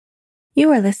You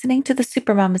are listening to the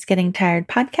Supermom is Getting Tired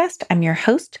podcast. I'm your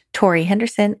host, Tori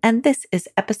Henderson, and this is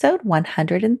episode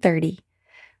 130.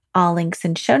 All links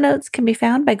and show notes can be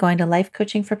found by going to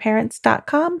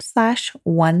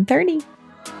lifecoachingforparents.com/130.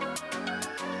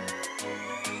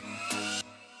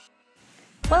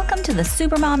 Welcome to the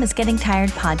Supermom is Getting Tired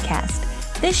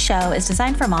podcast. This show is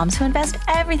designed for moms who invest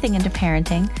everything into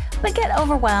parenting, but get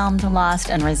overwhelmed, lost,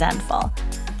 and resentful.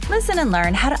 Listen and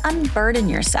learn how to unburden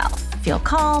yourself. Feel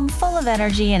calm, full of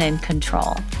energy, and in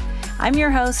control. I'm your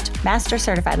host, Master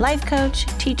Certified Life Coach,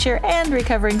 teacher, and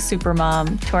recovering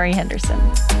supermom, Tori Henderson.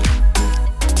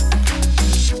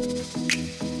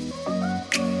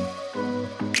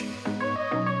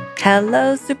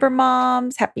 Hello,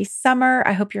 supermoms. Happy summer.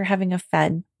 I hope you're having a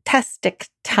fantastic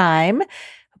time.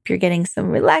 Hope you're getting some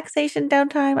relaxation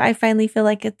downtime. I finally feel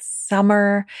like it's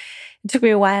summer. It took me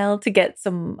a while to get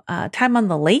some time on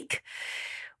the lake.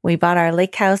 We bought our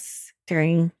lake house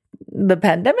during the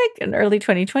pandemic in early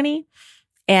 2020.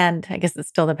 And I guess it's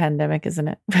still the pandemic, isn't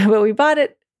it? But we bought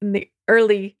it in the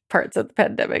early parts of the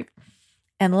pandemic.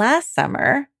 And last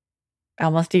summer,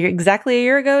 exactly a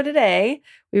year ago today,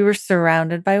 we were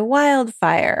surrounded by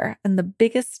wildfire and the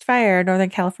biggest fire Northern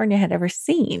California had ever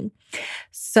seen.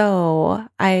 So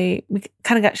we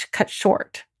kind of got cut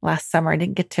short last summer. I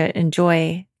didn't get to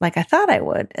enjoy like I thought I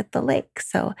would at the lake.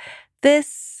 So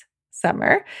this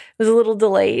summer was a little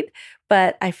delayed,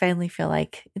 but I finally feel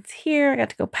like it's here. I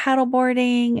got to go paddle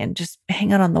boarding and just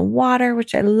hang out on the water,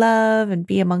 which I love, and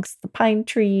be amongst the pine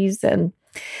trees and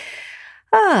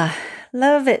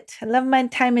love it. I love my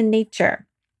time in nature.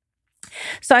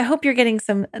 So I hope you're getting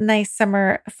some nice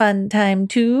summer fun time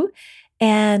too.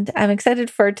 And I'm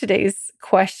excited for today's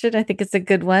question. I think it's a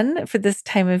good one for this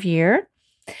time of year.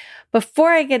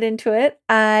 Before I get into it,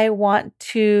 I want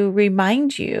to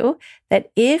remind you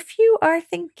that if you are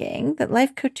thinking that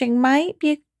life coaching might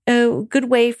be a good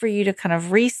way for you to kind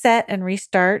of reset and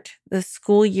restart the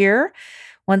school year,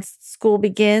 once school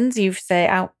begins, you say,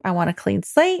 I want a clean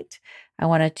slate. I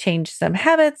want to change some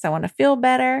habits. I want to feel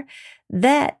better.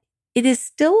 That it is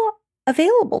still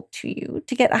available to you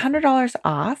to get $100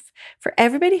 off for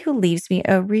everybody who leaves me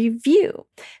a review.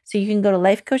 So you can go to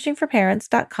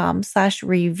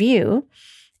lifecoachingforparents.com/review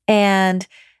and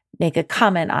make a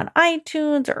comment on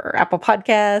iTunes or Apple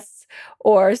Podcasts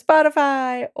or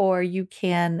Spotify, or you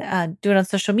can do it on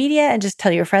social media and just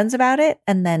tell your friends about it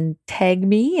and then tag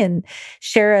me and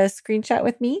share a screenshot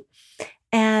with me.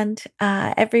 And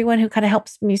everyone who kind of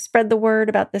helps me spread the word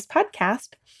about this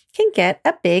podcast can get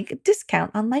a big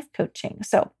discount on life coaching.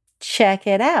 So check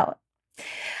it out.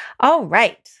 All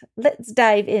right, let's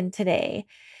dive in today.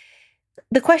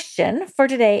 The question for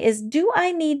today is, do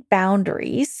I need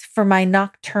boundaries for my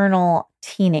nocturnal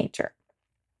teenager?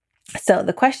 So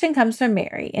the question comes from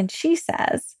Mary, and she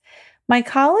says, my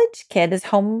college kid is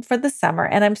home for the summer,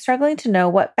 and I'm struggling to know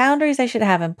what boundaries I should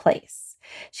have in place.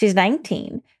 She's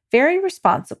 19, very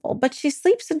responsible, but she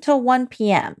sleeps until 1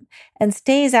 p.m. and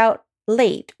stays out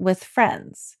late with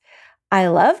friends. I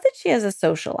love that she has a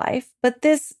social life, but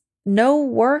this no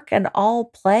work and all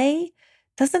play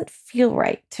doesn't feel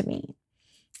right to me.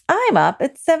 I'm up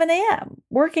at 7 a.m.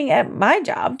 working at my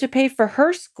job to pay for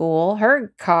her school,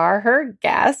 her car, her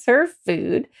gas, her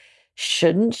food.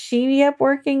 Shouldn't she be up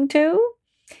working too?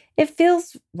 It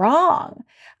feels wrong.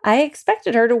 I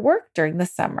expected her to work during the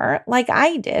summer like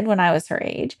I did when I was her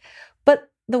age,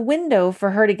 but the window for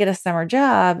her to get a summer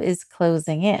job is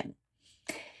closing in.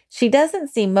 She doesn't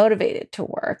seem motivated to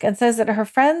work and says that her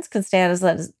friends can stay out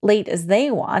as late as they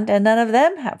want and none of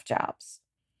them have jobs.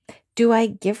 Do I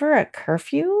give her a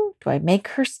curfew? Do I make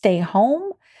her stay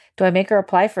home? Do I make her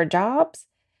apply for jobs?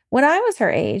 When I was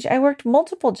her age, I worked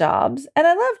multiple jobs and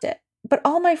I loved it, but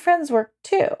all my friends worked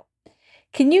too.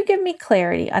 Can you give me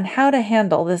clarity on how to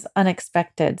handle this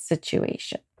unexpected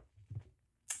situation?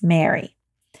 Mary.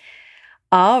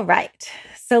 All right.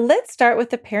 So let's start with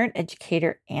the parent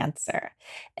educator answer.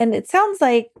 And it sounds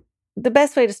like the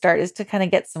best way to start is to kind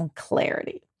of get some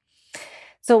clarity.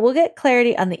 So we'll get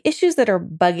clarity on the issues that are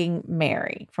bugging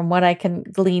Mary from what I can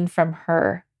glean from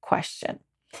her question.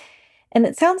 And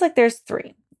it sounds like there's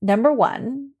 3. Number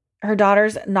 1, her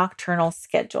daughter's nocturnal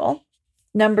schedule.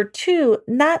 Number 2,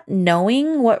 not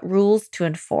knowing what rules to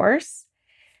enforce.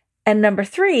 And number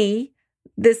 3,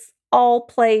 this all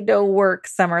play, no work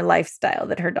summer lifestyle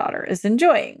that her daughter is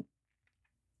enjoying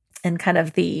and kind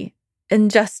of the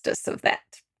injustice of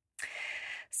that.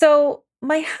 So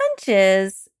my hunch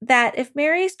is that if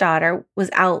Mary's daughter was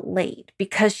out late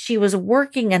because she was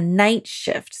working a night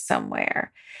shift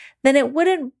somewhere, then it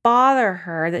wouldn't bother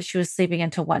her that she was sleeping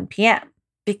until 1 p.m.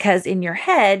 because in your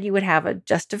head, you would have a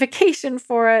justification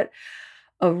for it,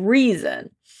 a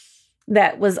reason.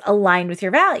 that was aligned with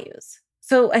your values.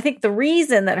 So I think the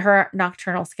reason that her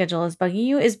nocturnal schedule is bugging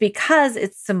you is because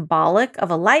it's symbolic of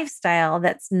a lifestyle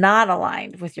that's not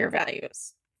aligned with your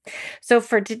values. So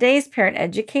for today's parent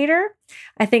educator,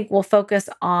 I think we'll focus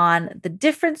on the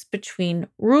difference between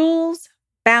rules,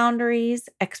 boundaries,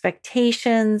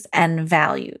 expectations, and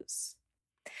values.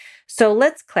 So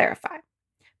let's clarify.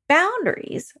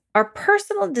 Boundaries are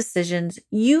personal decisions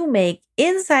you make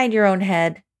inside your own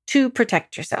head to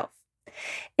protect yourself.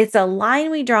 It's a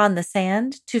line we draw in the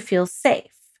sand to feel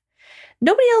safe.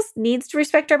 Nobody else needs to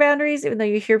respect our boundaries, even though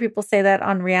you hear people say that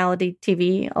on reality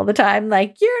TV all the time,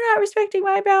 like, you're not respecting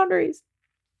my boundaries.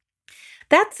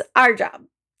 That's our job,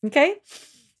 okay?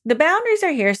 The boundaries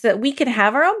are here so that we can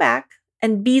have our own back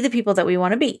and be the people that we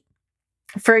want to be.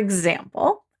 For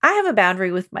example, I have a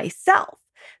boundary with myself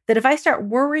that if I start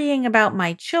worrying about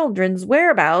my children's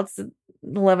whereabouts at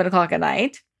 11 o'clock at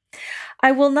night,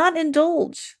 I will not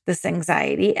indulge this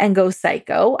anxiety and go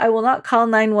psycho. I will not call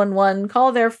 911,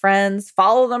 call their friends,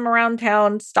 follow them around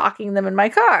town, stalking them in my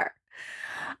car.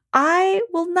 I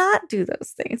will not do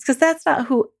those things because that's not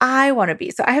who I want to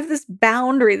be. So I have this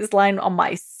boundary, this line on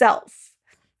myself.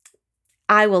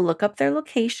 I will look up their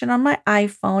location on my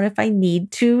iPhone if I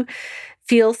need to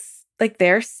feel like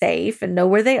they're safe and know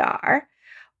where they are.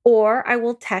 Or I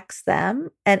will text them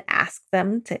and ask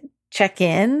them to check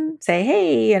in, say,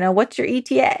 hey, what's your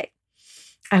ETA?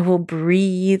 I will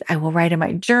breathe. I will write in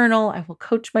my journal. I will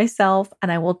coach myself, and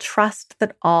I will trust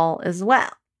that all is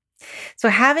well. So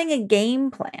having a game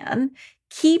plan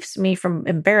keeps me from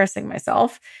embarrassing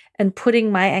myself and putting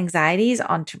my anxieties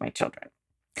onto my children.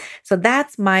 So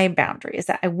that's my boundary, is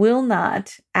that I will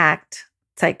not act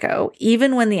psycho,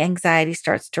 even when the anxiety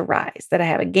starts to rise, that I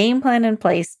have a game plan in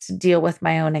place to deal with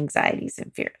my own anxieties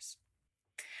and fears.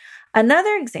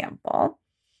 Another example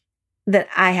that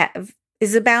I have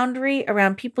is a boundary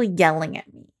around people yelling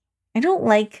at me. I don't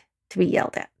like to be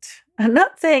yelled at. I'm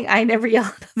not saying I never yell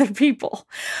at other people,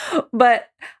 but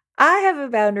I have a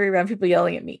boundary around people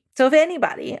yelling at me. So if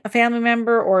anybody, a family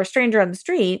member or a stranger on the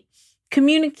street,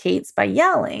 communicates by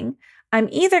yelling, I'm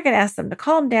either going to ask them to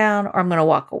calm down or I'm going to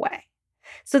walk away.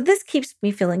 So this keeps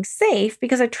me feeling safe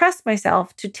because I trust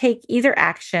myself to take either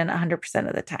action 100%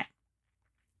 of the time.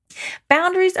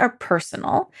 Boundaries are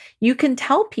personal. You can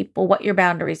tell people what your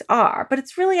boundaries are, but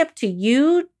it's really up to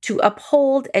you to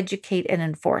uphold, educate, and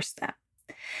enforce them.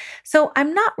 So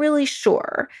I'm not really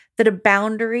sure that a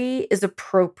boundary is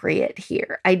appropriate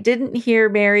here. I didn't hear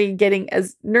Mary getting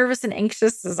as nervous and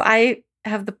anxious as I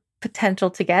have the potential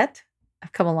to get.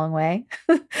 I've come a long way.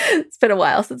 It's been a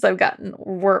while since I've gotten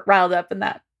riled up in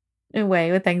that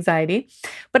way with anxiety,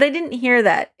 but I didn't hear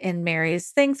that in Mary's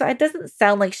thing. So it doesn't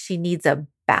sound like she needs a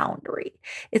boundary.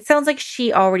 It sounds like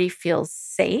she already feels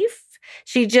safe.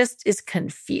 She just is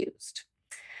confused.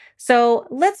 So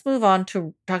let's move on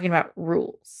to talking about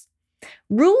rules.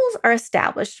 Rules are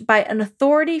established by an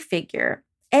authority figure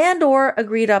and or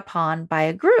agreed upon by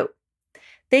a group.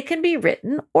 They can be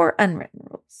written or unwritten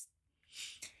rules.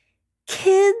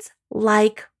 Kids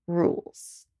like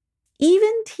rules.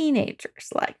 Even teenagers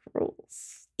like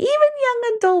rules. Even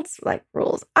young adults like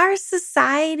rules. Our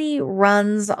society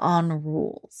runs on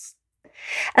rules.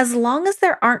 As long as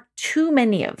there aren't too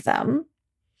many of them.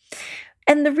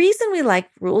 And the reason we like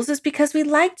rules is because we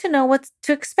like to know what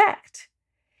to expect.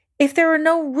 If there were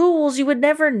no rules, you would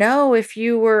never know if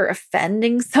you were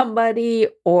offending somebody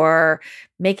or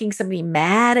making somebody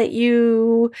mad at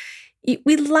you.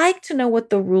 We like to know what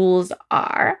the rules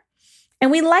are, and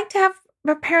we like to have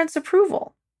our parents'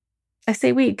 approval. I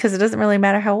say we because it doesn't really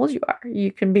matter how old you are.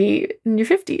 You can be in your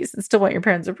 50s and still want your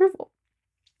parents' approval.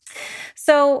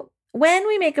 So when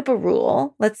we make up a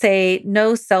rule, let's say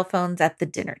no cell phones at the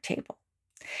dinner table,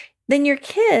 then your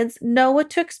kids know what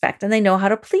to expect and they know how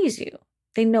to please you.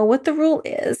 They know what the rule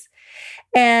is,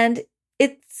 and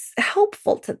it's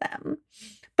helpful to them.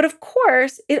 But of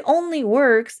course, it only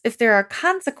works if there are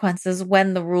consequences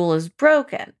when the rule is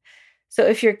broken. So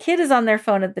if your kid is on their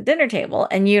phone at the dinner table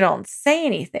and you don't say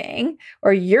anything,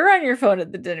 or you're on your phone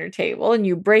at the dinner table and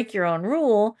you break your own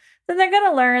rule, then they're going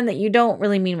to learn that you don't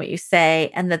really mean what you say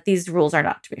and that these rules are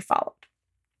not to be followed.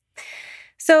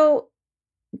 So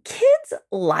kids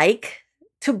like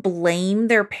to blame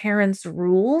their parents'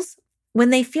 rules when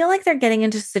they feel like they're getting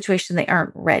into a situation they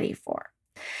aren't ready for.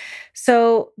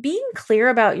 So being clear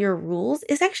about your rules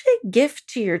is actually a gift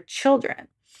to your children.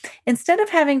 Instead of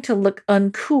having to look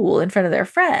uncool in front of their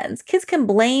friends, kids can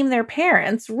blame their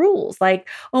parents' rules like,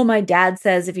 oh, my dad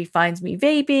says if he finds me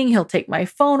vaping, he'll take my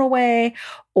phone away,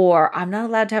 or I'm not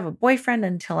allowed to have a boyfriend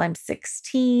until I'm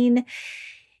 16.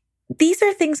 These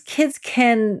are things kids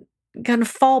can kind of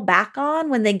fall back on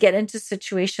when they get into a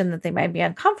situation that they might be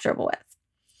uncomfortable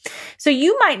with. So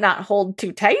you might not hold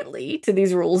too tightly to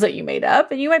these rules that you made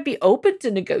up, and you might be open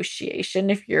to negotiation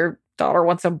if your daughter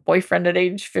wants a boyfriend at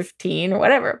age 15 or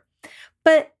whatever.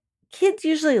 But kids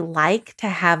usually like to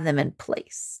have them in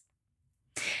place.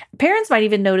 Parents might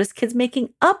even notice kids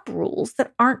making up rules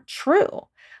that aren't true,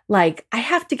 like, I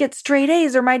have to get straight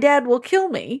A's or my dad will kill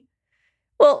me.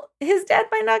 Well, his dad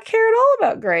might not care at all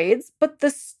about grades, but the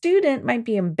student might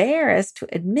be embarrassed to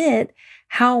admit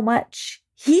how much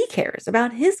he cares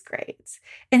about his grades.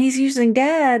 And he's using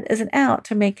dad as an out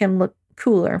to make him look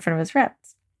cooler in front of his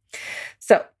friends.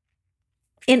 So,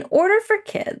 in order for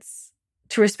kids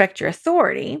to respect your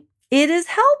authority, it is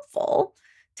helpful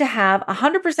to have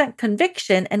 100%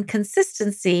 conviction and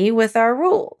consistency with our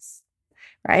rules,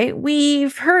 right?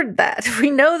 We've heard that.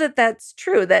 We know that that's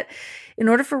true, that in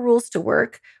order for rules to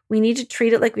work, we need to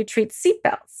treat it like we treat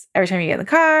seatbelts. Every time you get in the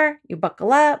car, you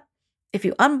buckle up. If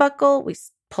you unbuckle, we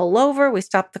pull over, we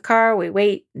stop the car, we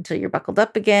wait until you're buckled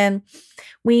up again.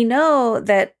 We know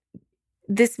that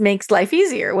this makes life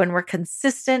easier when we're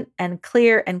consistent and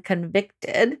clear and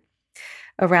convicted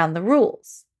around the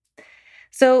rules.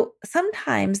 So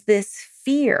sometimes this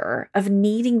fear of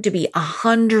needing to be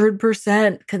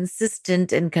 100%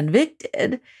 consistent and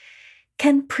convicted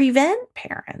can prevent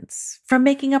parents from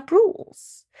making up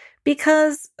rules,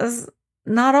 because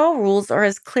not all rules are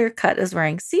as clear-cut as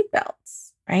wearing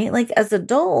seatbelts, right? Like, as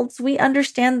adults, we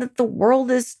understand that the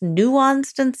world is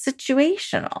nuanced and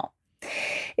situational.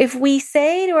 If we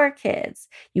say to our kids,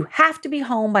 you have to be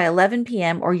home by 11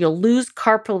 p.m. or you'll lose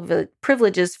car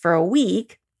privileges for a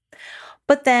week,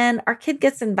 but then our kid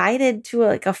gets invited to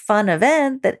a fun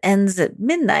event that ends at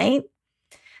midnight,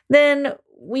 then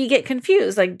we get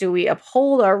confused. Like, do we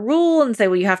uphold our rule and say,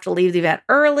 well, you have to leave the event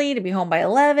early to be home by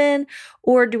 11?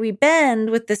 Or do we bend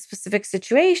with this specific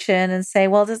situation and say,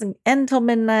 well, it doesn't end till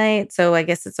midnight, so I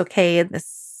guess it's okay in this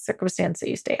circumstance that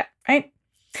you stay up, right?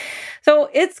 So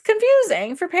it's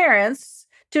confusing for parents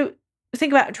to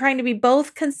think about trying to be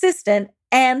both consistent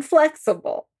and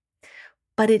flexible.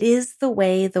 But it is the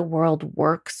way the world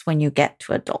works when you get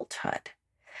to adulthood.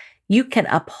 You can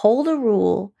uphold a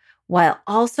rule while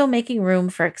also making room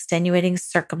for extenuating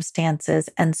circumstances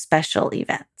and special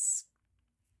events.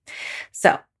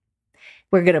 So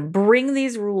we're going to bring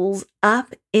these rules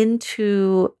up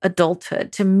into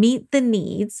adulthood to meet the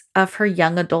needs of her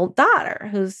young adult daughter,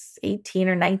 who's 18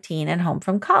 or 19 and home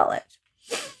from college.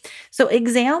 So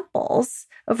examples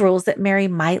of rules that Mary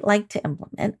might like to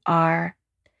implement are: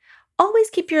 always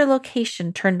keep your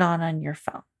location turned on your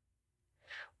phone.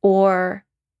 Or,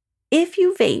 if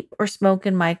you vape or smoke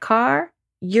in my car,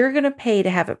 you're going to pay to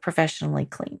have it professionally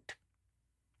cleaned.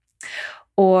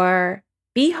 Or,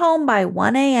 be home by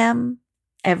 1 a.m.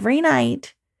 every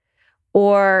night,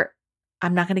 or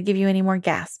I'm not going to give you any more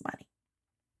gas money.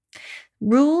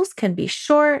 Rules can be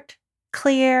short,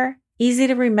 clear, easy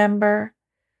to remember,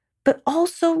 but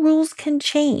also rules can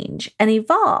change and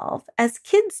evolve as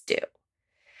kids do.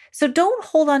 So don't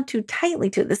hold on too tightly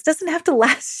to it. This doesn't have to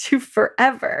last you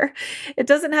forever. It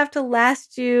doesn't have to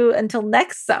last you until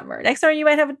next summer. Next summer, you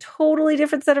might have a totally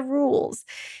different set of rules.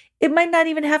 It might not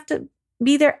even have to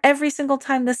be there every single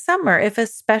time this summer if a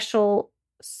special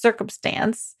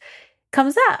circumstance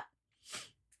comes up.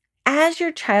 As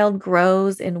your child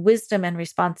grows in wisdom and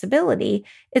responsibility,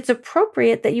 it's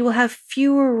appropriate that you will have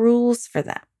fewer rules for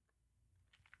them.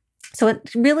 So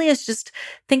it really is just,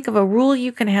 think of a rule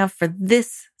you can have for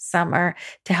this summer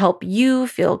to help you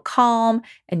feel calm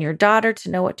and your daughter to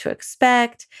know what to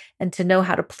expect and to know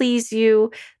how to please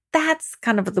you. That's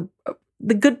kind of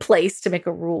the good place to make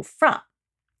a rule from,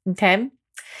 okay?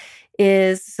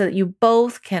 Is so that you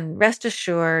both can rest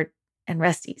assured and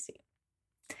rest easy.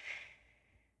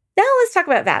 Now let's talk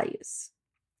about values.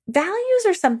 Values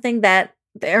are something that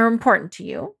are important to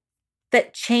you,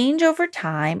 that change over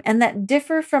time, and that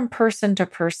differ from person to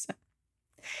person.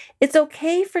 It's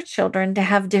okay for children to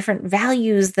have different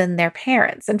values than their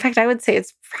parents. In fact, I would say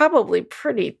it's probably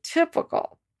pretty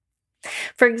typical.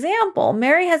 For example,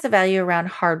 Mary has a value around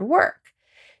hard work.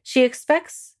 She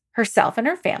expects herself and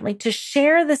her family to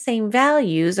share the same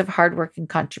values of hard work and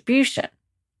contribution.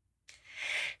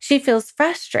 She feels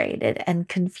frustrated and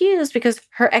confused because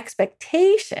her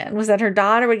expectation was that her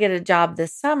daughter would get a job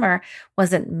this summer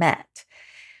wasn't met.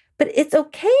 But it's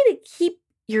okay to keep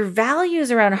your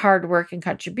values around hard work and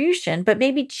contribution, but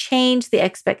maybe change the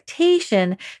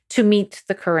expectation to meet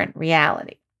the current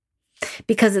reality,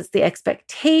 because it's the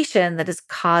expectation that is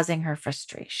causing her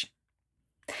frustration.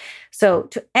 So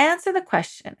to answer the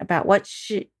question about what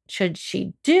should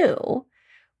she do,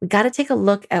 we got to take a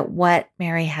look at what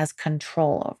Mary has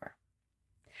control over.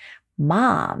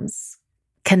 Moms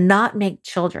cannot make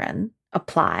children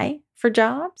apply for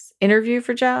jobs, interview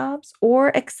for jobs,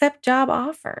 or accept job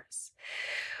offers.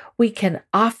 We can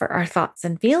offer our thoughts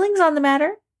and feelings on the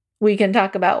matter. We can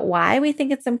talk about why we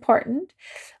think it's important.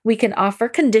 We can offer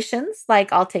conditions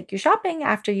like I'll take you shopping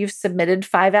after you've submitted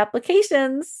 5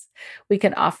 applications. We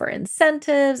can offer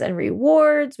incentives and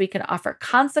rewards. We can offer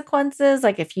consequences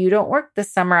like if you don't work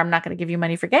this summer, I'm not going to give you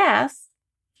money for gas.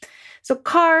 So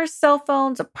cars, cell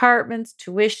phones, apartments,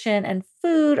 tuition, and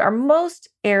food are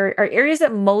areas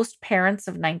that most parents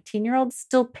of 19-year-olds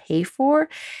still pay for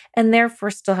and therefore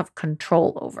still have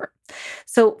control over.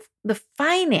 So the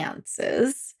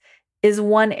finances is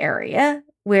one area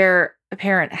where a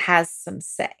parent has some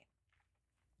say.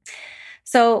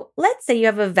 So let's say you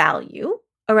have a value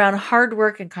around hard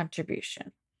work and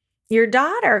contribution. Your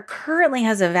daughter currently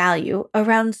has a value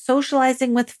around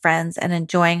socializing with friends and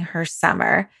enjoying her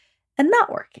summer and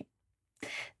not working.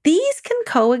 These can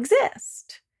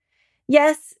coexist.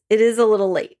 Yes, it is a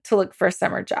little late to look for a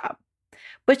summer job,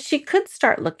 but she could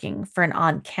start looking for an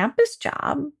on-campus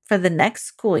job for the next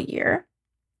school year.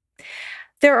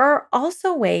 There are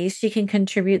also ways she can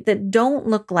contribute that don't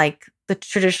look like the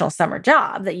traditional summer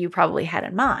job that you probably had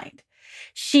in mind.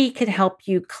 She could help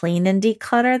you clean and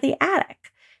declutter the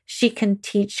attic. She can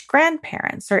teach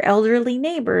grandparents or elderly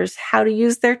neighbors how to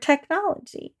use their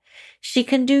technology. She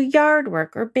can do yard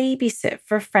work or babysit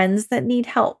for friends that need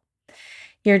help.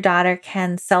 Your daughter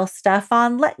can sell stuff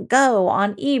on Letgo,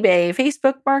 on eBay,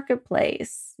 Facebook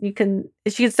Marketplace. She can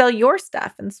sell your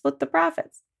stuff and split the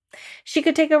profits. She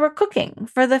could take over cooking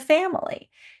for the family.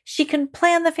 She can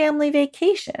plan the family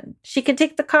vacation. She can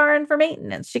take the car in for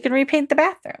maintenance. She can repaint the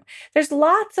bathroom. There's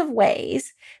lots of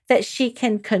ways that she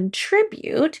can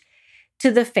contribute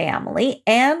to the family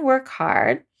and work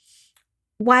hard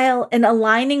while in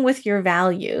aligning with your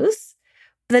values.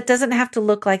 That doesn't have to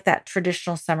look like that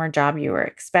traditional summer job you were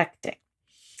expecting.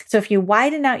 So if you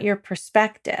widen out your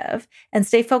perspective and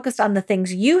stay focused on the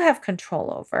things you have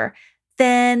control over,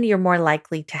 then you're more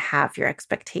likely to have your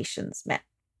expectations met.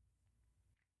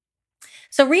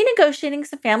 So renegotiating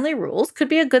some family rules could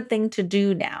be a good thing to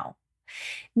do now.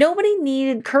 Nobody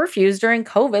needed curfews during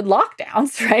COVID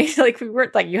lockdowns, right? Like we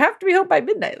weren't like, you have to be home by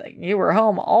midnight. Like you were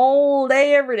home all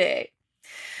day, every day.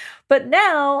 But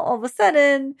now, all of a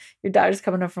sudden, your daughter's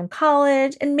coming home from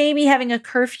college, and maybe having a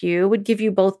curfew would give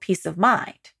you both peace of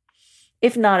mind.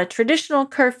 If not a traditional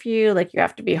curfew, like you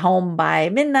have to be home by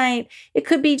midnight, it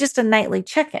could be just a nightly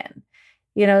check-in.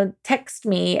 Text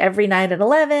me every night at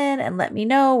 11 and let me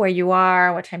know where you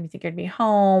are, what time you think you'd be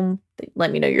home, let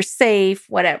me know you're safe,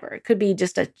 whatever. It could be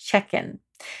just a check-in,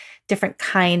 different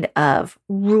kind of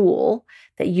rule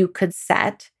that you could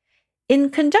set in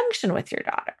conjunction with your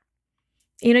daughter.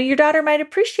 Your daughter might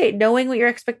appreciate knowing what your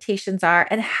expectations are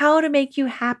and how to make you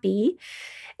happy,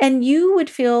 and you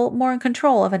would feel more in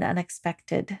control of an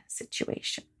unexpected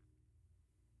situation.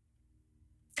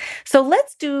 So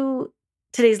let's do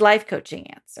today's life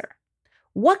coaching answer.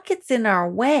 What gets in our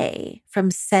way from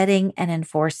setting and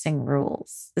enforcing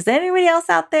rules? Does anybody else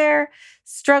out there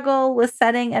struggle with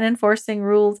setting and enforcing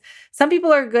rules? Some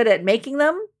people are good at making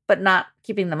them, but not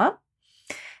keeping them up.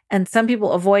 And some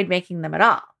people avoid making them at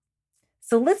all.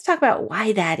 So let's talk about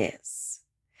why that is.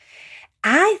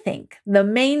 I think the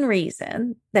main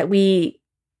reason that we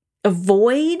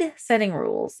avoid setting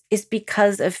rules is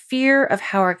because of fear of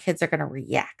how our kids are going to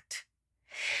react.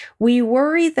 We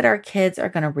worry that our kids are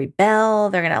going to rebel,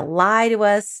 they're going to lie to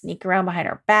us, sneak around behind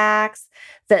our backs,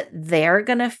 that they're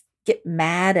going to get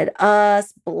mad at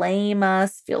us, blame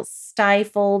us, feel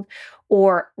stifled,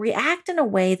 or react in a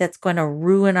way that's going to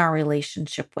ruin our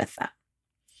relationship with them.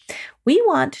 We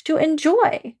want to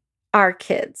enjoy our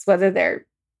kids, whether they're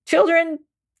children,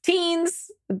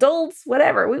 teens, adults,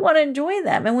 whatever. We want to enjoy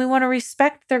them and we want to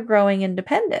respect their growing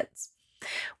independence.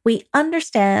 We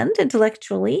understand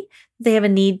intellectually they have a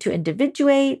need to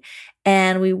individuate,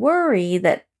 and we worry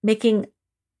that making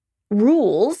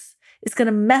rules is going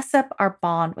to mess up our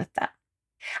bond with them.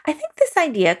 I think this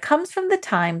idea comes from the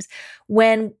times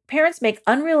when parents make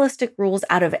unrealistic rules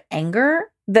out of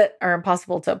anger that are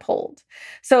impossible to uphold.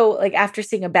 So like after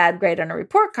seeing a bad grade on a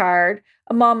report card,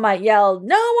 a mom might yell,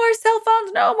 "No more cell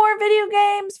phones, no more video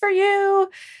games for you.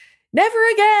 Never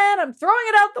again. I'm throwing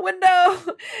it out the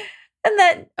window." And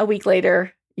then a week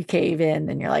later, you cave in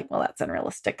and you're like, well, that's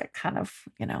unrealistic. I kind of,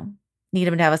 need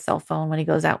him to have a cell phone when he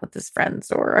goes out with his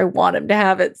friends, or I want him to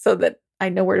have it so that I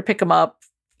know where to pick him up.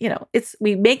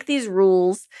 We make these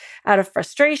rules out of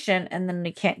frustration and then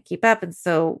we can't keep up. And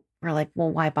so we're like,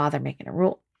 well, why bother making a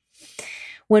rule?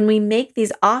 When we make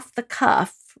these off the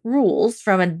cuff rules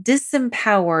from a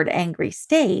disempowered, angry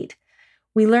state,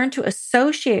 we learn to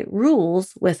associate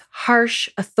rules with harsh,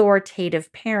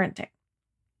 authoritative parenting.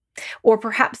 Or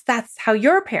perhaps that's how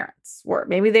your parents were.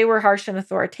 Maybe they were harsh and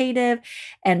authoritative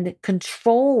and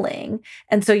controlling.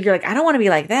 And so you're like, I don't want to be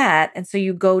like that. And so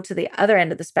you go to the other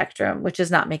end of the spectrum, which is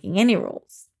not making any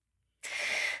rules.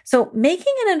 So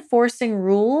making and enforcing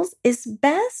rules is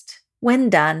best when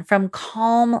done from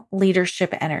calm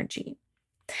leadership energy.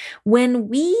 When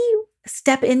we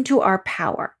step into our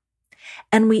power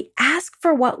and we ask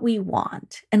for what we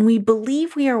want and we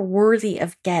believe we are worthy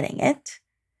of getting it,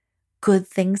 good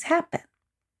things happen.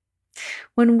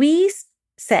 When we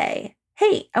say,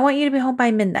 hey, I want you to be home by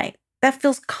midnight, that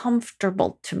feels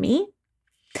comfortable to me.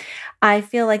 I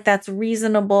feel like that's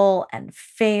reasonable and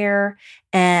fair,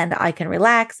 and I can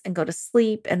relax and go to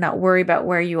sleep and not worry about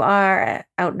where you are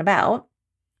out and about.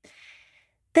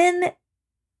 Then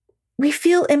we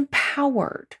feel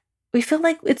empowered. We feel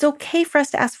like it's okay for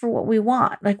us to ask for what we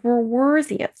want, like we're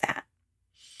worthy of that.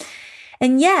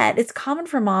 And yet, it's common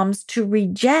for moms to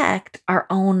reject our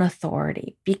own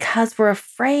authority because we're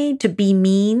afraid to be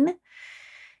mean.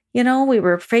 We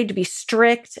were afraid to be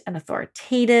strict and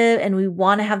authoritative, and we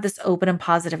want to have this open and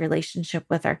positive relationship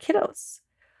with our kiddos.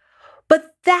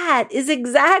 But that is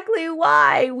exactly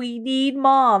why we need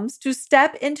moms to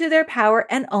step into their power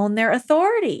and own their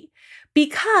authority.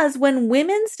 Because when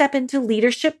women step into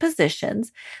leadership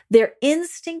positions, their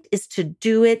instinct is to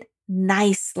do it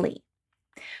nicely.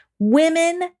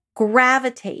 Women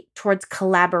gravitate towards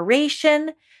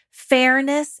collaboration,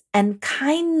 fairness, and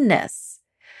kindness.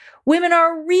 Women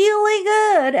are really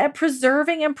good at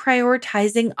preserving and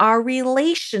prioritizing our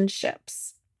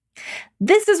relationships.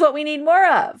 This is what we need more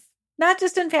of, not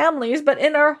just in families, but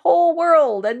in our whole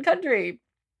world and country.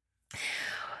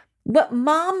 What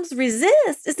moms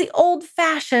resist is the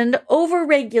old-fashioned,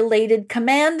 overregulated,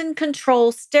 command and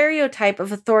control stereotype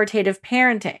of authoritative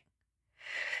parenting.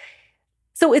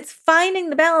 So it's finding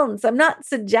the balance. I'm not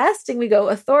suggesting we go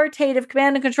authoritative,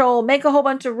 command and control, make a whole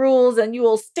bunch of rules and you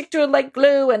will stick to it like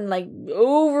glue and like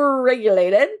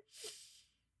over-regulated.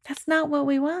 That's not what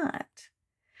we want.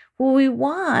 What we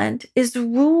want is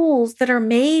rules that are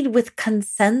made with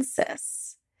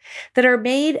consensus, that are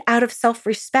made out of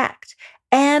self-respect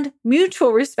and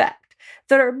mutual respect,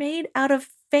 that are made out of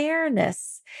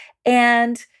fairness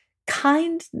and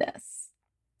kindness.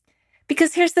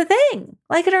 Because here's the thing,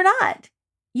 like it or not,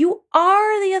 you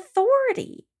are the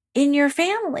authority in your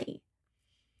family.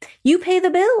 You pay the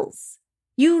bills.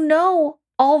 You know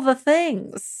all the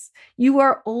things. You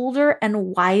are older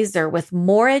and wiser with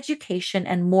more education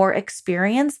and more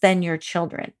experience than your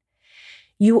children.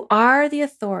 You are the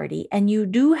authority and you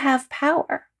do have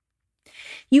power.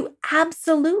 You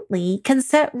absolutely can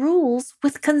set rules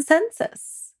with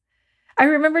consensus. I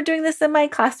remember doing this in my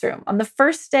classroom on the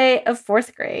first day of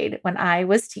fourth grade when I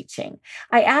was teaching.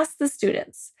 I asked the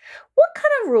students what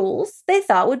kind of rules they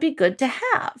thought would be good to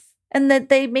have and that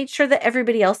they made sure that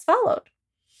everybody else followed.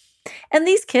 And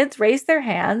these kids raised their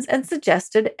hands and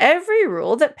suggested every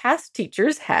rule that past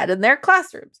teachers had in their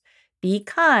classrooms. Be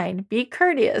kind, be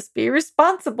courteous, be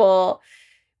responsible.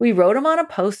 We wrote them on a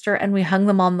poster and we hung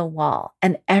them on the wall.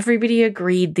 And everybody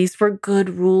agreed these were good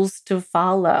rules to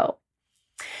follow.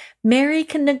 Mary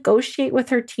can negotiate with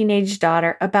her teenage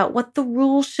daughter about what the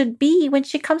rules should be when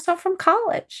she comes home from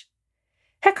college.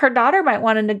 Heck, her daughter might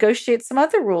want to negotiate some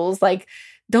other rules like,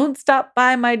 don't stop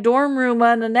by my dorm room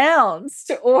unannounced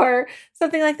or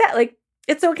something like that. Like,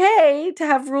 it's okay to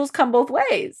have rules come both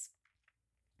ways.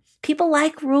 People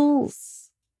like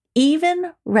rules,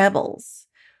 even rebels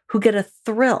who get a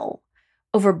thrill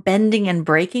over bending and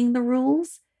breaking the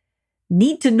rules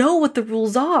need to know what the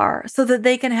rules are so that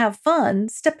they can have fun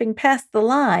stepping past the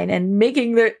line and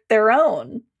making their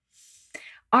own.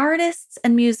 Artists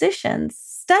and musicians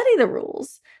study the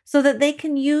rules so that they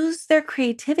can use their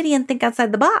creativity and think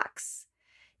outside the box.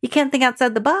 You can't think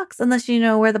outside the box unless you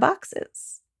know where the box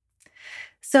is.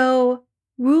 So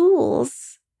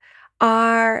rules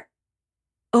are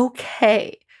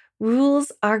okay.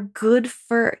 Rules are good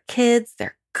for kids.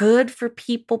 They're good for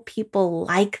people. People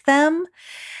like them.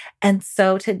 And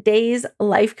so today's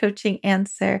life coaching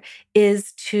answer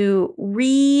is to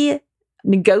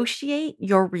renegotiate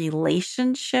your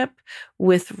relationship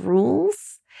with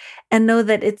rules and know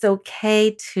that it's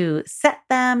okay to set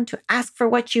them, to ask for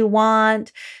what you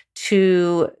want,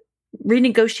 to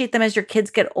renegotiate them as your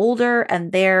kids get older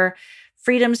and their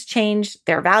freedoms change,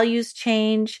 their values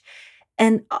change,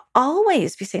 and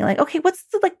always be saying like, okay, what's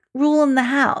the rule in the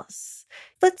house?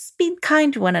 Let's be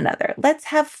kind to one another. Let's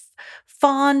have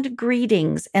fond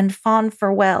greetings and fond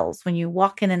farewells when you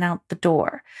walk in and out the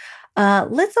door.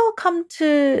 Let's all come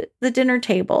to the dinner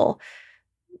table,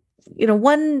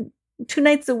 one 2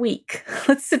 nights a week.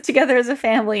 Let's sit together as a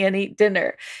family and eat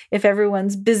dinner. If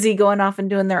everyone's busy going off and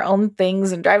doing their own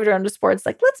things and driving around to sports,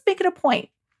 like, let's make it a point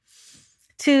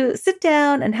to sit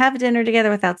down and have dinner together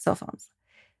without cell phones.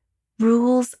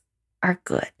 Rules are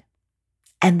good,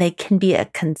 and they can be a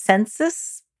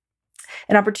consensus,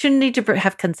 an opportunity to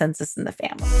have consensus in the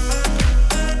family.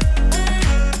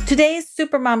 Today's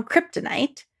Supermom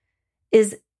Kryptonite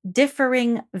is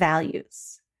differing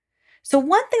values. So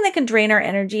one thing that can drain our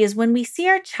energy is when we see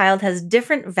our child has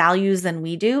different values than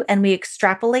we do, and we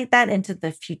extrapolate that into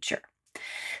the future.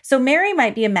 So Mary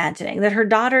might be imagining that her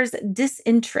daughter's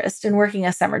disinterest in working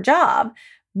a summer job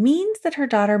means that her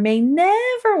daughter may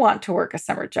never want to work a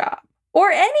summer job,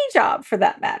 or any job for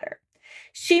that matter.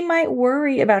 She might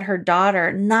worry about her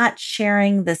daughter not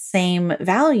sharing the same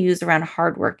values around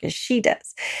hard work as she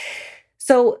does.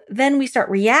 So then we start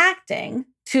reacting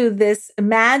to this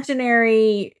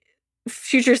imaginary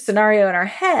future scenario in our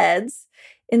heads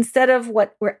instead of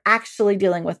what we're actually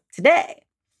dealing with today,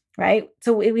 right?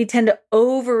 So we tend to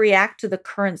overreact to the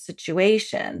current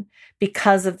situation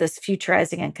because of this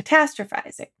futurizing and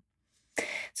catastrophizing.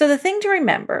 So the thing to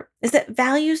remember is that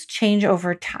values change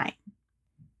over time.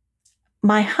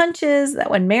 My hunch is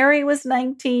that when Mary was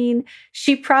 19,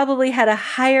 she probably had a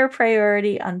higher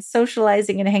priority on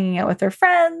socializing and hanging out with her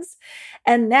friends.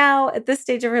 And now at this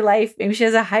stage of her life, maybe she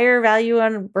has a higher value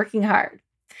on working hard.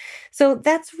 So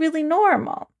that's really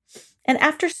normal. And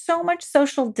after so much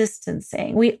social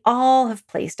distancing, we all have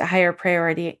placed a higher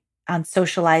priority on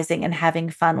socializing and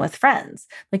having fun with friends.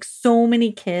 Like, so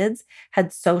many kids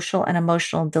had social and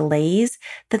emotional delays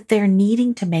that they're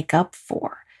needing to make up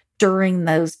for during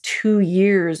those 2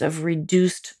 years of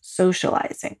reduced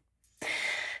socializing.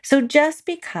 So just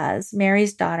because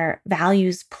Mary's daughter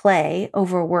values play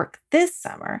over work this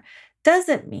summer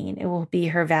doesn't mean it will be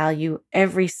her value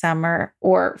every summer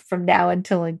or from now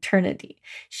until eternity.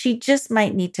 She just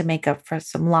might need to make up for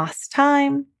some lost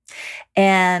time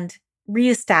and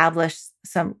reestablish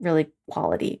some really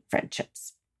quality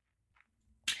friendships.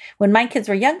 When my kids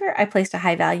were younger, I placed a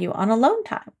high value on alone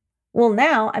time. Well,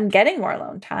 now I'm getting more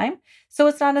alone time, so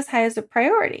it's not as high as a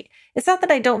priority. It's not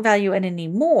that I don't value it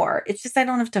anymore. It's just I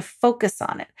don't have to focus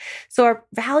on it. So our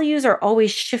values are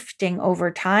always shifting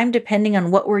over time, depending on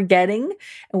what we're getting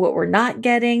and what we're not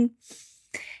getting.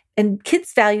 And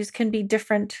kids' values can be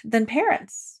different than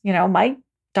parents. You know, my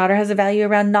daughter has a value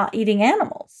around not eating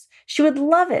animals. She would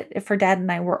love it if her dad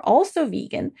and I were also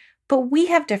vegan, but we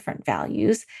have different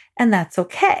values, and that's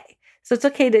okay. So it's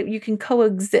okay that you can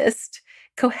coexist,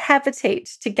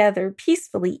 cohabitate together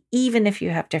peacefully, even if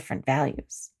you have different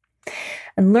values.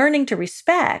 And learning to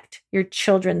respect your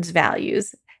children's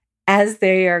values as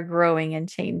they are growing and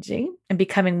changing and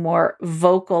becoming more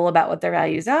vocal about what their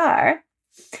values are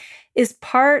is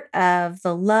part of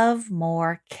the love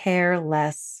more, care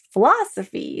less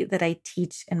philosophy that I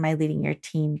teach in my Leading Your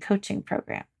Teen coaching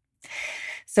program.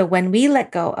 So when we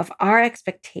let go of our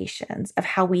expectations of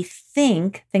how we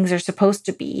think things are supposed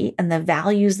to be and the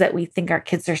values that we think our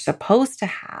kids are supposed to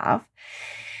have,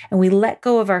 and we let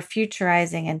go of our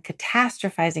futurizing and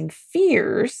catastrophizing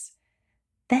fears,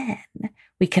 then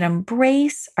we can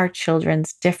embrace our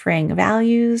children's differing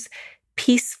values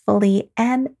peacefully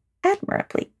and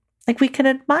admirably. Like, we can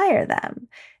admire them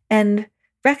and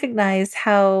recognize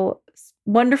how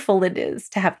wonderful it is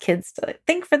to have kids to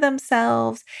think for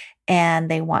themselves, and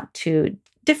they want to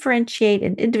differentiate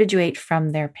and individuate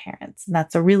from their parents. And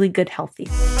that's a really good, healthy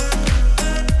thing.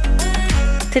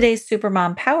 Today's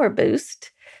Supermom Power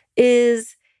Boost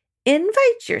is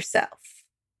invite yourself.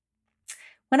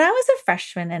 When I was a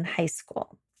freshman in high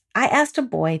school, I asked a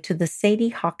boy to the Sadie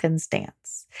Hawkins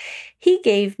dance. He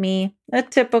gave me a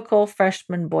typical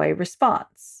freshman boy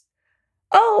response.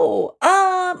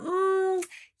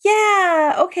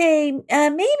 Yeah, okay,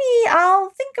 maybe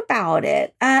I'll think about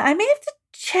it. I may have to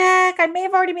check. I may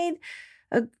have already made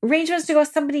arrangements to go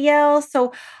with somebody else,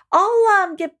 so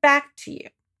I'll get back to you.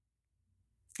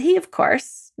 He, of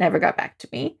course, never got back to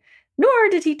me, nor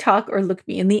did he talk or look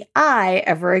me in the eye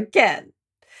ever again.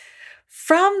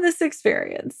 From this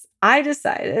experience, I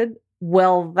decided,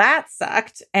 well, that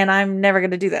sucked, and I'm never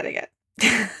going to do that again.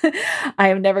 I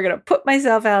am never going to put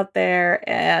myself out there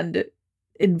and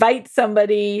invite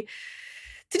somebody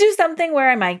to do something where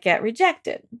I might get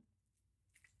rejected.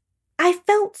 I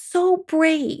felt so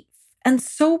brave and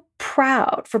so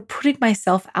proud for putting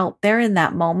myself out there in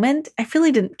that moment. I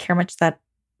really didn't care much that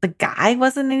the guy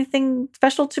wasn't anything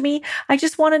special to me. I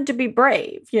just wanted to be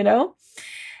brave, you know?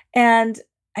 And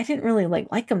I didn't really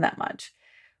like him that much.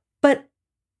 But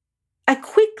I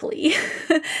quickly,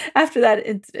 after that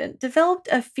incident, developed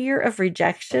a fear of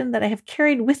rejection that I have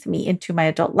carried with me into my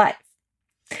adult life.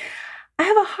 I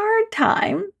have a hard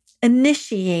time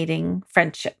initiating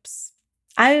friendships.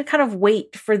 I kind of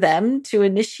wait for them to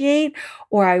initiate,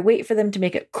 or I wait for them to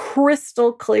make it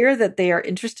crystal clear that they are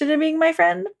interested in being my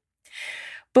friend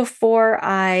before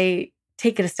I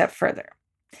take it a step further.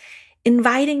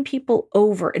 Inviting people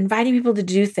over, inviting people to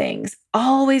do things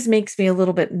always makes me a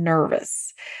little bit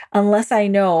nervous, unless I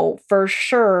know for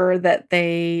sure that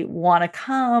they want to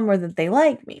come or that they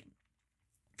like me.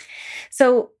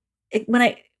 So when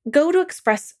I go to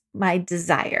express my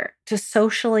desire to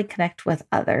socially connect with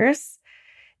others,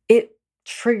 it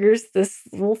triggers this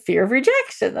little fear of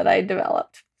rejection that I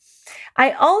developed.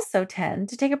 I also tend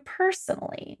to take it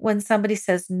personally when somebody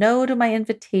says no to my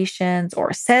invitations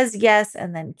or says yes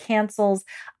and then cancels.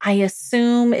 I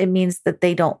assume it means that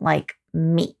they don't like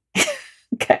me.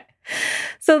 Okay.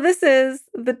 So this is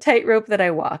the tightrope that I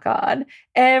walk on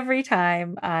every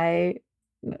time I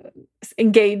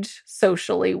engage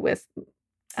socially with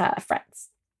friends.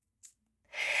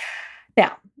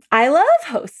 Now, I love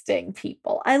hosting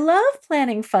people. I love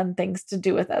planning fun things to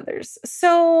do with others.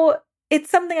 So it's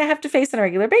something I have to face on a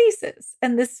regular basis.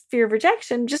 And this fear of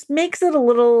rejection just makes it a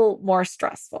little more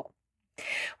stressful,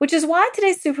 which is why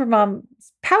today's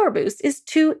Supermom's Power Boost is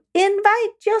to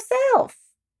invite yourself.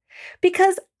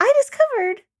 Because I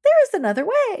discovered there is another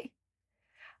way.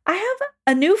 I have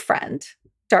a new friend,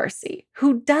 Darcy,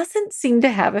 who doesn't seem to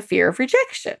have a fear of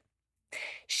rejection.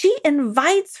 She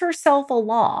invites herself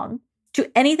along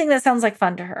to anything that sounds like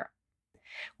fun to her.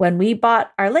 When we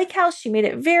bought our lake house, she made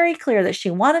it very clear that she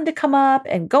wanted to come up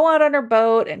and go out on her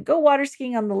boat and go water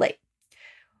skiing on the lake.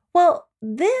 Well,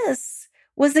 this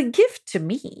was a gift to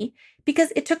me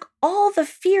because it took all the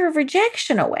fear of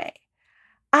rejection away.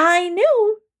 I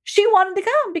knew she wanted to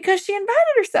come because she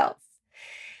invited herself.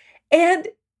 And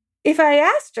if I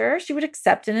asked her, she would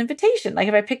accept an invitation, like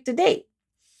if I picked a date.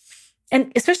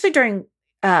 And especially during,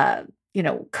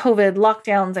 COVID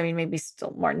lockdowns, I mean, maybe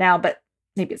still more now, but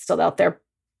maybe it's still out there.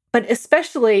 But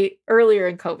especially earlier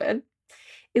in COVID,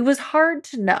 it was hard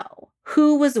to know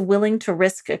who was willing to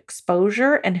risk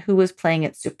exposure and who was playing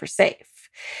it super safe.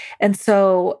 And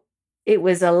so it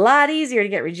was a lot easier to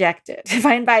get rejected. If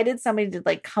I invited somebody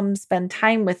to come spend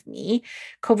time with me,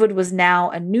 COVID was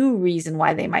now a new reason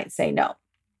why they might say no.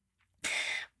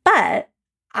 But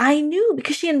I knew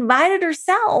because she invited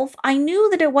herself, I knew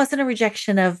that it wasn't a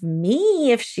rejection of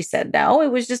me if she said no. It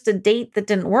was just a date that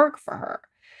didn't work for her.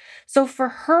 So for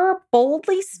her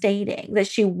boldly stating that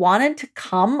she wanted to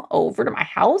come over to my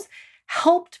house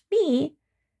helped me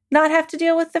not have to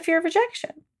deal with the fear of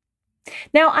rejection.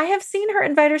 Now, I have seen her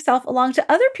invite herself along to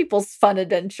other people's fun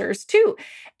adventures too.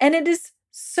 And it is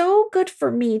so good for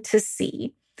me to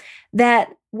see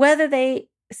that whether they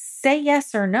say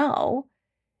yes or no,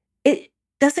 it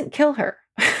doesn't kill her.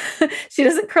 She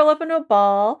doesn't curl up into a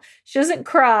ball. She doesn't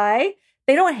cry.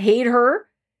 They don't hate her.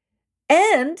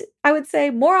 And I would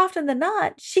say more often than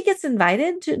not, she gets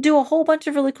invited to do a whole bunch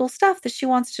of really cool stuff that she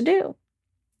wants to do.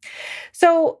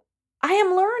 So I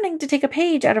am learning to take a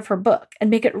page out of her book and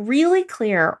make it really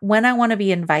clear when I want to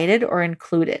be invited or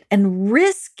included and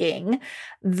risking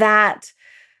that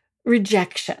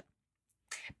rejection.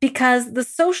 Because the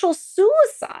social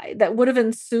suicide that would have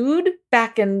ensued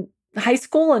back in high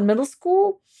school and middle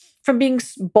school from being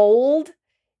bold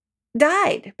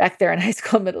died back there in high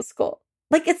school and middle school.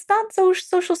 It's not so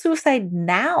social suicide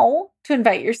now to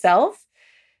invite yourself.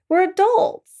 We're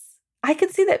adults. I can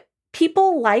see that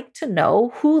people like to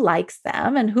know who likes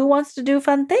them and who wants to do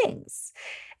fun things.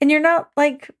 And you're not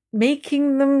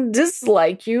making them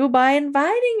dislike you by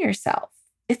inviting yourself.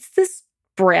 It's this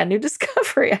brand new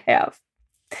discovery I have.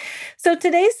 So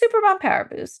today's Supermom Power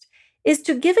Boost is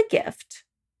to give a gift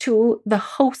to the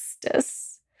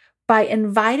hostess by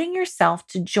inviting yourself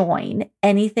to join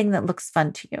anything that looks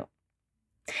fun to you.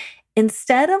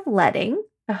 Instead of letting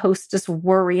the hostess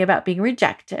worry about being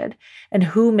rejected and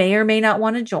who may or may not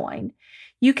want to join,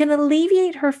 you can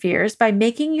alleviate her fears by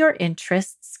making your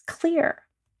interests clear.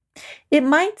 It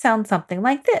might sound something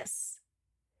like this.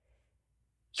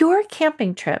 Your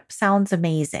camping trip sounds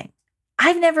amazing.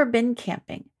 I've never been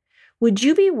camping. Would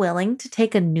you be willing to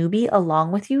take a newbie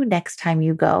along with you next time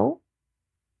you go?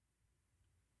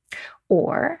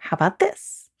 Or how about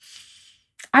this?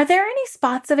 Are there any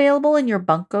spots available in your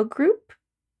Bunko group?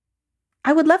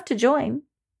 I would love to join.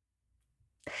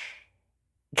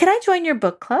 Can I join your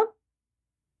book club?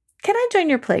 Can I join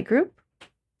your play group?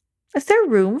 Is there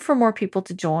room for more people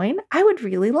to join? I would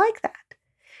really like that.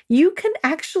 You can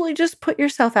actually just put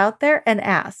yourself out there and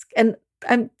ask. And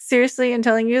I'm seriously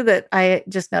telling you that I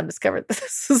just now discovered that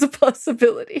this is a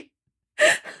possibility.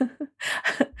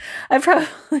 I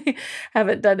probably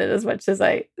haven't done it as much as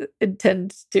I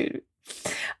intend to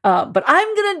But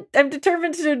I'm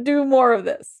determined to do more of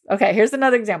this. Okay, here's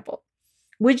another example.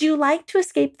 Would you like to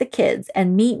escape the kids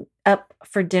and meet up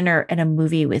for dinner and a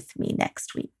movie with me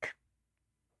next week?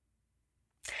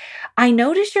 I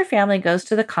notice your family goes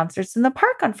to the concerts in the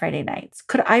park on Friday nights.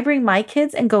 Could I bring my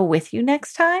kids and go with you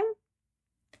next time?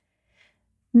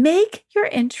 Make your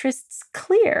interests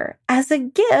clear as a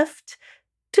gift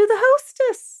to the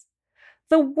hostess.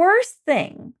 The worst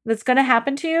thing that's going to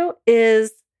happen to you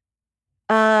is,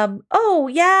 oh,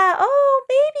 yeah, oh,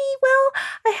 maybe, well,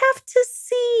 I have to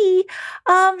see.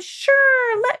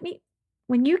 Sure, let me.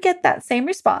 When you get that same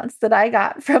response that I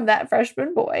got from that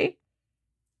freshman boy,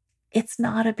 it's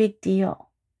not a big deal.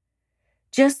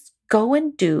 Just go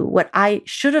and do what I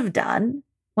should have done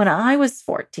when I was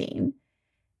 14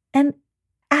 and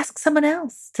ask someone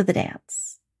else to the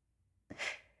dance.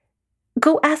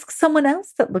 Go ask someone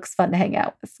else that looks fun to hang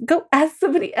out with. Go ask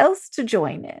somebody else to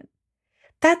join in.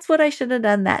 That's what I should have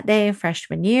done that day in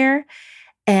freshman year.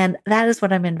 And that is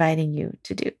what I'm inviting you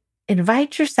to do.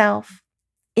 Invite yourself.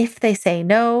 If they say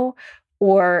no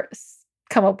or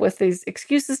come up with these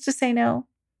excuses to say no,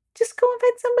 just go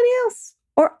invite somebody else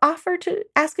or offer to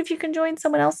ask if you can join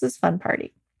someone else's fun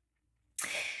party.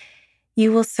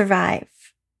 You will survive.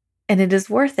 And it is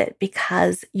worth it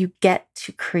because you get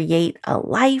to create a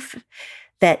life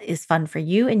that is fun for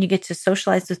you and you get to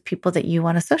socialize with people that you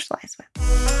want to socialize with.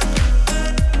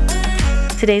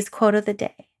 Today's quote of the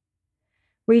day: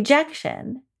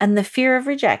 rejection and the fear of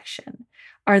rejection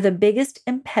are the biggest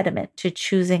impediment to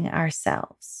choosing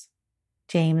ourselves.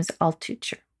 James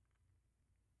Altucher.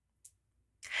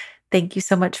 Thank you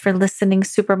so much for listening,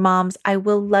 Supermoms. I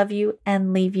will love you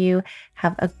and leave you.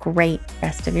 Have a great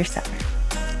rest of your summer.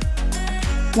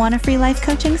 Want a free life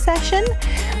coaching session?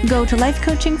 Go to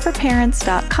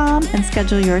lifecoachingforparents.com and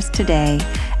schedule yours today.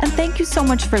 And thank you so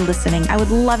much for listening. I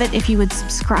would love it if you would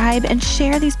subscribe and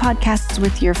share these podcasts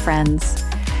with your friends.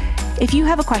 If you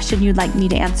have a question you'd like me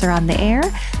to answer on the air,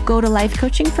 go to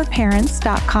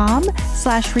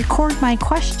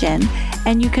lifecoachingforparents.com/recordmyquestion,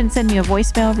 and you can send me a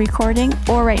voicemail recording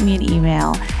or write me an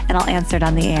email, and I'll answer it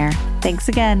on the air. Thanks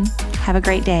again. Have a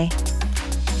great day.